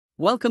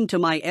Welcome to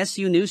my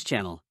SU News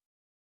channel.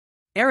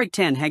 Erik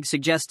Ten Hag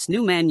suggests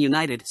new Man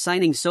United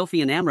signing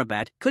Sofyan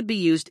Amrabat could be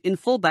used in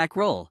fullback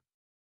role.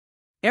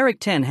 Erik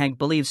Ten Hag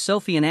believes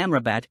Sofyan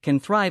Amrabat can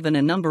thrive in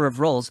a number of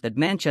roles at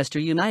Manchester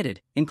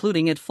United,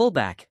 including at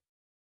fullback.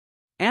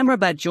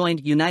 Amrabat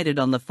joined United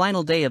on the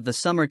final day of the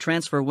summer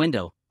transfer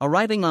window,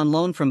 arriving on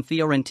loan from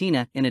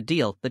Fiorentina in a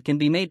deal that can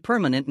be made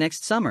permanent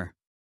next summer.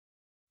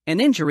 An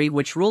injury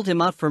which ruled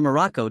him out for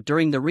Morocco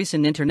during the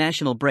recent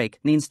international break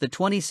means the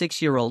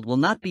 26-year-old will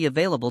not be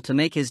available to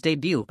make his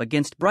debut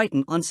against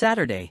Brighton on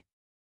Saturday.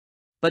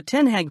 But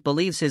Ten Hag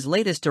believes his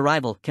latest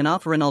arrival can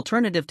offer an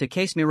alternative to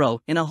Casemiro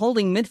in a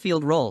holding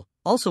midfield role,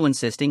 also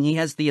insisting he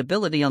has the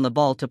ability on the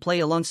ball to play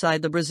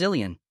alongside the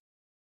Brazilian.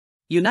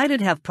 United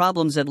have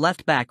problems at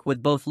left-back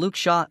with both Luke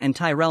Shaw and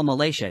Tyrell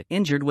Malacia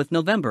injured, with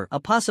November a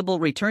possible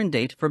return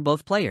date for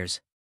both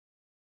players.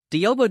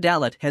 Diogo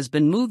Dalot has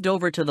been moved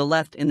over to the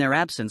left in their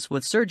absence,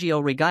 with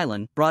Sergio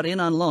Reguilon brought in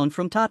on loan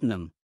from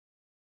Tottenham.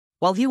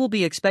 While he will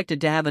be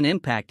expected to have an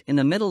impact in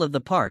the middle of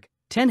the park,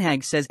 Ten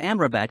Hag says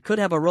Amrabat could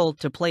have a role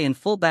to play in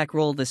fullback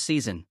role this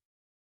season.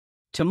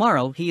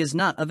 Tomorrow he is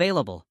not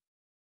available.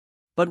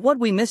 But what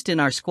we missed in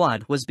our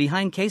squad was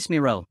behind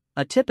Casemiro,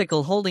 a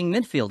typical holding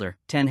midfielder,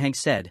 Ten Hag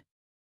said.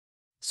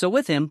 So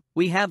with him,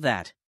 we have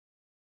that.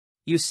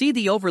 You see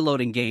the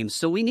overloading games,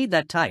 so we need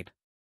that type.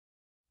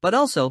 But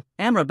also,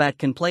 Amrabat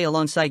can play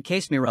alongside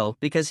Casemiro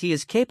because he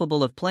is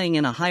capable of playing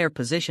in a higher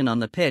position on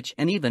the pitch,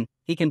 and even,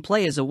 he can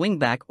play as a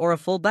wing-back or a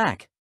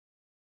full-back.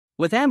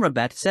 With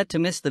Amrabat set to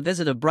miss the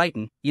visit of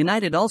Brighton,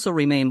 United also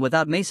remain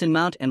without Mason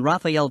Mount and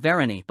Raphael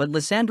Varane, but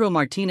Lisandro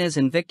Martinez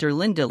and Victor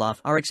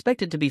Lindelof are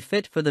expected to be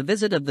fit for the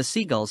visit of the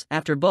Seagulls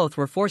after both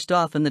were forced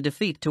off in the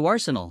defeat to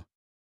Arsenal.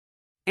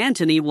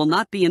 Antony will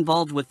not be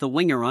involved with the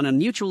winger on a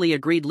mutually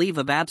agreed leave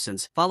of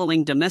absence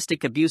following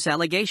domestic abuse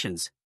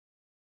allegations.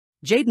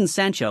 Jadon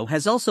Sancho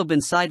has also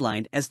been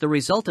sidelined as the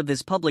result of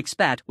his public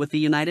spat with the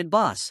United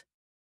boss.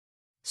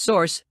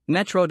 Source: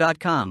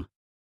 Metro.com.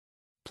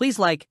 Please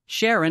like,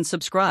 share and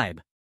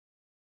subscribe.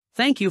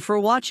 Thank you for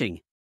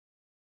watching.